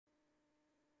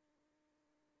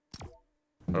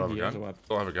I don't have a gun.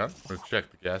 Don't have a gun. Let's check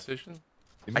the gas station.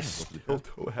 I still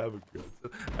don't have a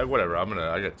gun. Whatever.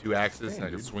 I got 2 axes and I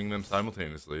can swing them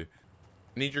simultaneously.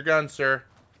 I need your gun, sir.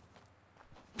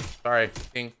 Sorry.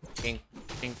 King.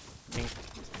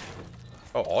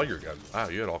 Oh, all your guns. Wow,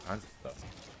 you had all kinds of stuff.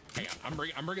 Hang on.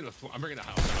 I'm bringing the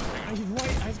house. He's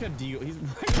white. I just got deal. He's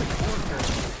right in the corner.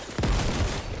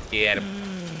 Get him.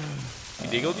 He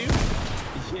diggled you?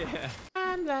 Yeah.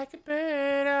 I'm like a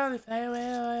bird on the fly away.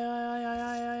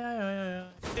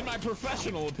 In my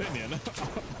professional opinion.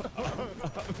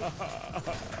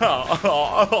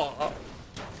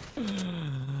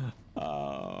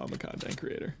 I'm a content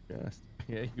creator. Yes.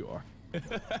 Yeah, you are.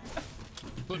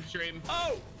 Flip stream.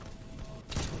 Oh!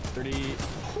 30.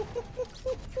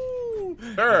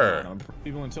 Sure.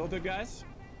 People in Tilted, guys?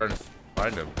 Trying to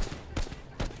find him.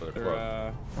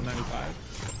 They're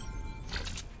 195.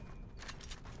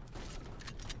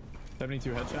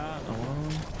 72 headshot.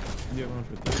 Alone. You have one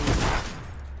for 30.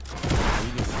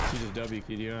 You just W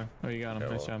keyed you. Oh, you got him.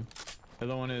 Nice job. The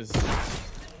other one is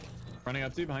running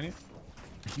up to you, behind you.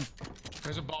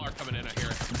 There's a baller coming in. I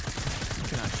hear it. You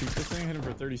cannot shoot this thing. Hit him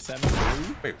for 37.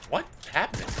 Wait, what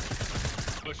happened?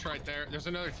 Push right there. There's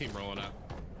another team rolling up.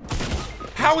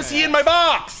 How is he in my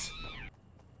box?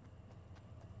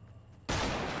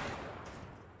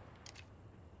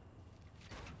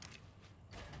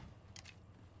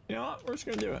 You know what? We're just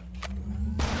gonna do it.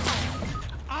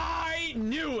 I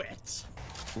knew it.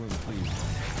 Please.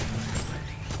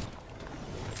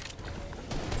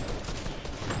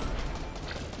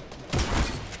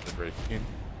 The break in.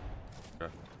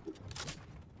 Okay.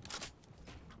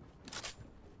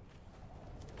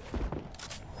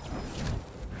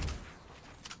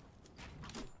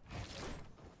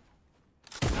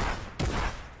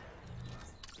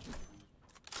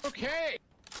 Okay.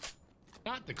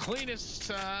 Not the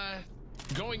cleanest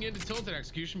going into tilted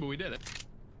execution, but we did it.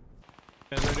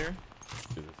 Guys right here?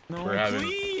 No, having...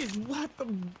 please. What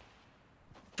the?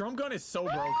 Drum gun is so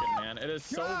broken, man. It is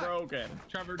so broken.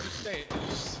 Trevor, just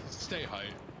stay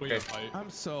height. We have height. I'm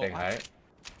so. Stay height.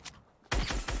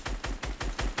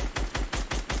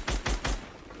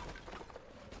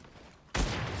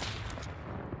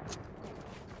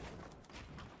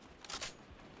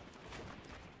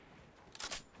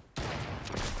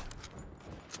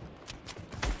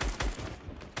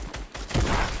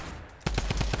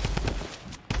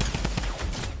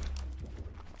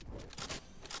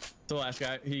 The last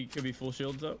guy, he could be full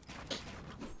shields up.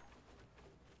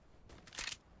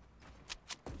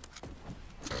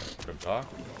 Good talk.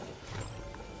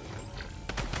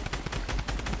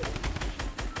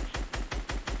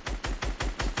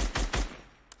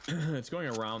 It's going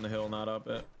around the hill, not up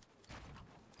it.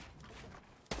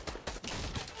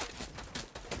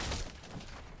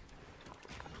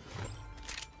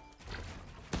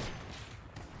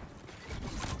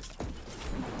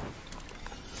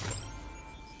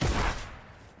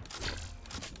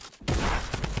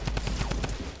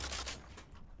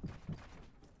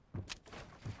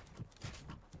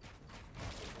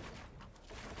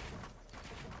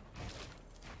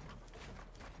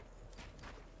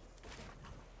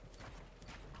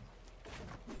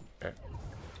 Okay.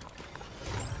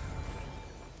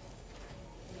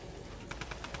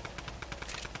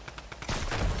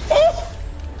 Oh!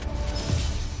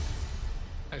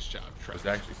 Nice job, That Trevor. was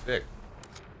actually sick.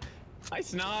 I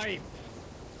snipe.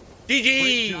 Great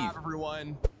GG! job,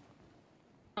 everyone.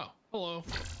 Oh, hello.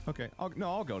 Okay, I'll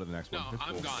go to the next one. No, It's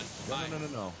I'm cool. gone. No,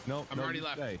 Bye. no. I'm already you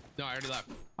left. stay. No, I already left.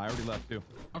 I already left too.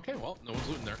 Okay, well, no one's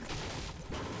looting there.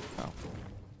 Oh,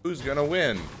 Who's gonna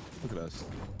win look at us.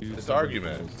 this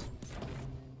argument?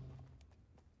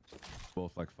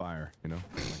 Both like fire, you know,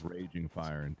 like raging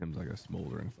fire, and Tim's like a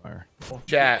smoldering fire.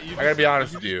 Chat, I gotta be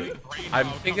honest with you. I'm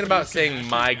thinking about saying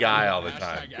my guy all the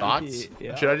time. Thoughts?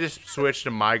 Yeah. Should I just switch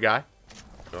to my guy?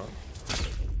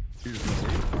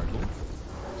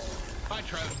 Bye,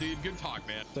 Trev, dude. Good talk,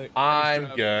 man.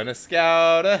 I'm gonna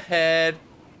scout ahead.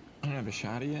 I don't have a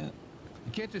shot yet.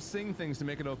 You can't just sing things to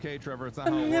make it okay, Trevor. It's not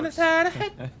how I'm it gonna works. scout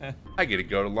ahead. I get to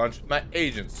go to lunch with my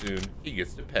agent soon. He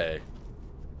gets to pay.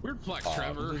 Weird flex,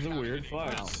 Trevor. This is a weird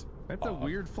flex. That's a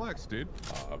weird flex, dude.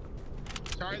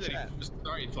 Sorry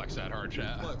he flexed that hard,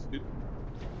 chat.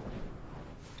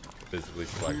 Physically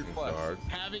flexing so flex. hard.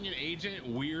 Having an agent,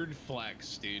 weird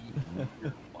flex, dude.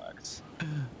 Weird flex. Go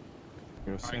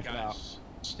All right, sniff it out. guys.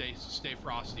 Stay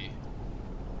frosty.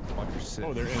 Watch your sit.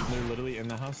 Oh, they're literally in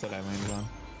the house that I landed on.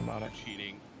 About it.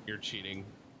 Cheating. You're cheating.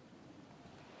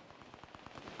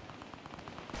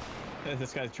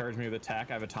 This guy's charged me with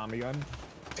attack. I have a Tommy gun.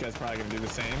 This guy's probably gonna do the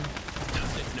same.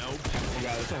 No. You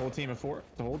got it's a whole team of 4.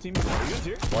 The whole team of 4. You guys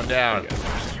here? One down. You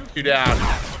guys are- 2 down.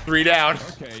 3 down.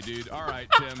 Okay, dude. All right,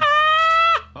 Tim.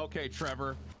 Okay,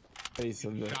 Trevor. Face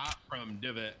of the Shot from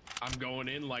Divot. I'm going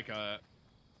in like a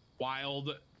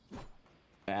wild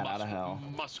bat out of hell.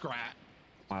 muskrat.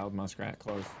 Wild muskrat,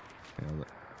 close. Yeah,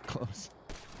 close.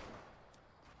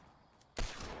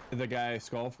 The guy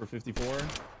skull for 54.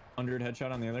 100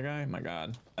 headshot on the other guy. My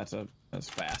God, that's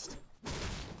fast.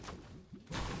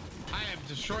 I have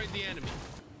destroyed the enemy.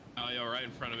 Oh, yeah, right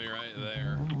in front of me, right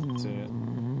there. See it.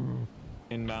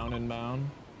 Inbound, inbound.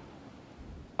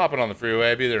 Hopping on the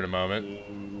freeway. Be there in a moment.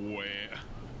 Where?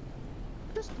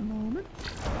 Just a moment.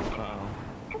 Uh-oh.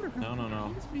 No, no,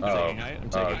 no. I'm Uh-oh. taking height. I'm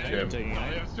taking height. Jim. I'm taking I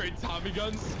height. have straight Tommy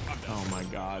guns. Oh my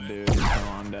God, dude.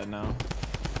 Oh, I'm dead now.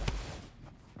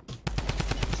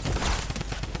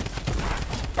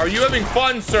 Are you having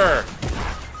fun, sir?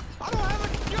 I don't have a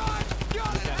gun.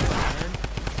 Got it.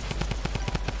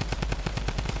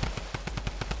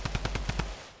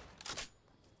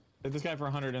 Hit this guy for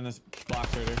 100 in this block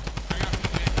trader.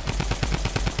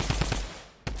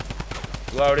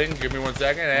 Loading. Give me 1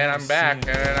 second, and I'm back.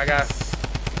 And I got. Is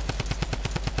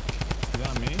that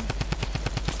on me?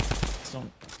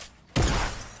 Don't.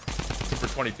 For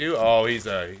 22. Oh, he's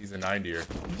a 90er.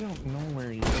 I don't know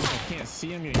where he is. I can't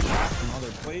see him getting shot from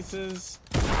other places.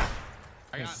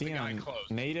 I got see the guy him close.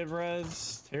 native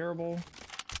res. Terrible.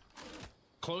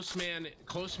 Close man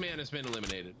has been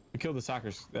eliminated. We killed the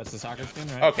soccer. That's the soccer skin,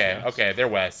 right? Okay, Yes. okay, they're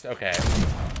west. Okay.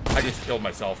 I just killed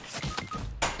myself.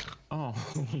 Oh,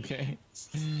 okay.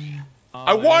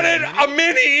 I wanted a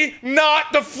mini,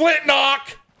 not the flint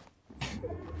knock.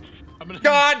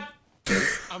 God.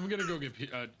 I'm gonna go get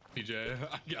PJ,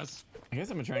 I guess. I guess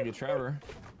I'm gonna try and get Trevor.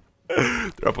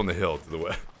 They're up on the hill to the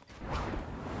west.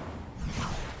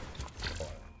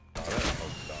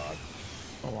 Oh God.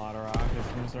 A lot of rock.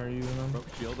 If we start using them. Broke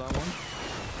shield on one.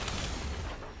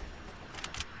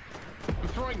 I'm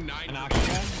throwing 9. An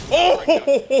oxygen. Oh!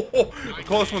 The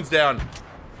close one's down.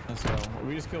 Let's go.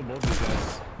 We just killed both these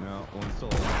guys. No, one's still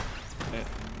alive.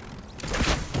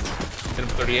 Hit him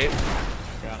 38.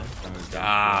 Got him.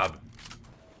 Job.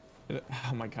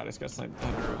 Oh my God, it's got sniped.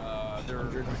 They're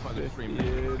 150.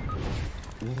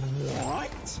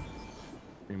 What?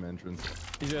 Stream entrance.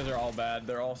 These guys are all bad.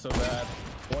 They're all so bad.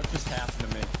 What just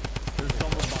happened to me? There's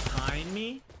someone behind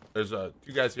me? There's 2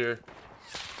 guys here.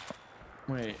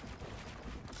 Wait.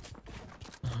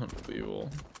 Unbelievable.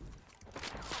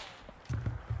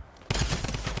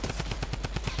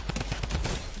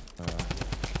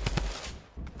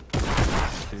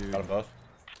 Dude. Got them both.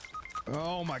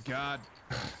 Oh my God.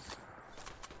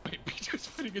 Wait, PJ's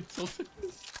fighting a tilted.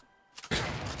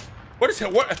 What is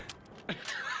it? What?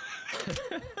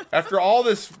 After all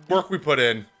this work we put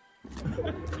in.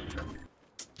 Yeah,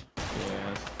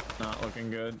 it's not looking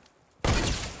good. Oh,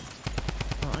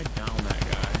 I downed that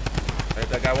guy. I hit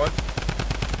that guy once.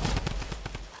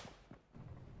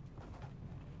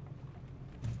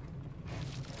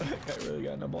 That guy really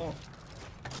got in the ball.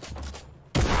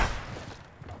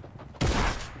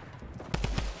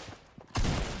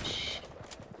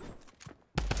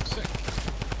 Sick.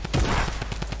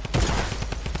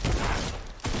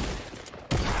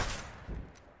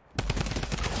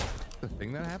 The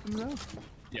thing that happened though?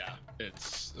 Yeah,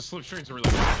 it's the slipstreams are really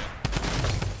good.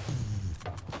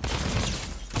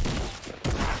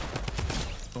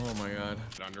 Oh my God.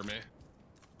 Under me.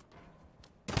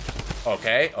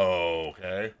 Okay.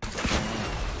 Okay.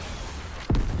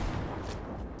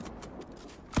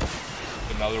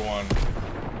 Another one.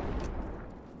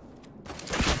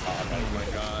 Oh my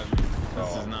God.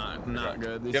 This is not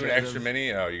good. Do you have an extra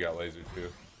mini? Oh, you got laser too.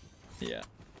 Yeah.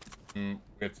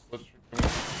 It's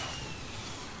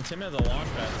Tim has a launch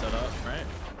pad set up, right?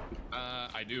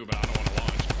 I do, but I don't want to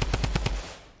launch.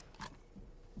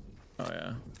 Oh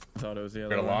yeah. I thought it was the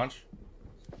other gonna one. launch.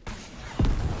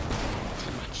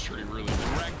 That tree really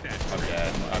wrecked that I'm tree.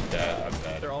 dead. I'm dead. I'm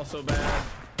dead. They're all so bad.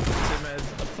 Tim has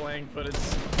a flank, but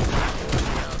it's not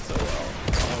working out so well.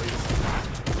 Oh, he's...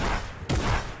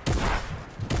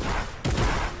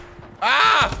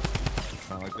 Ah!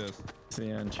 Not like this. It's the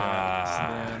end, chat. Ah, It's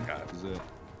the end. God. This is it.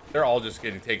 They're all just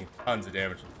taking tons of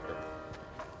damage.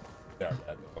 They are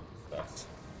bad. Though. Sucks.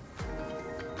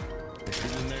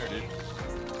 He's in there, dude.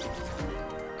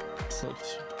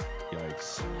 Slips.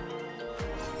 Yikes.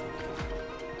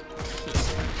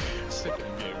 Sick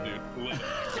game, dude.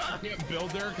 I can't build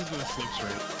there because of the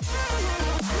slipstream.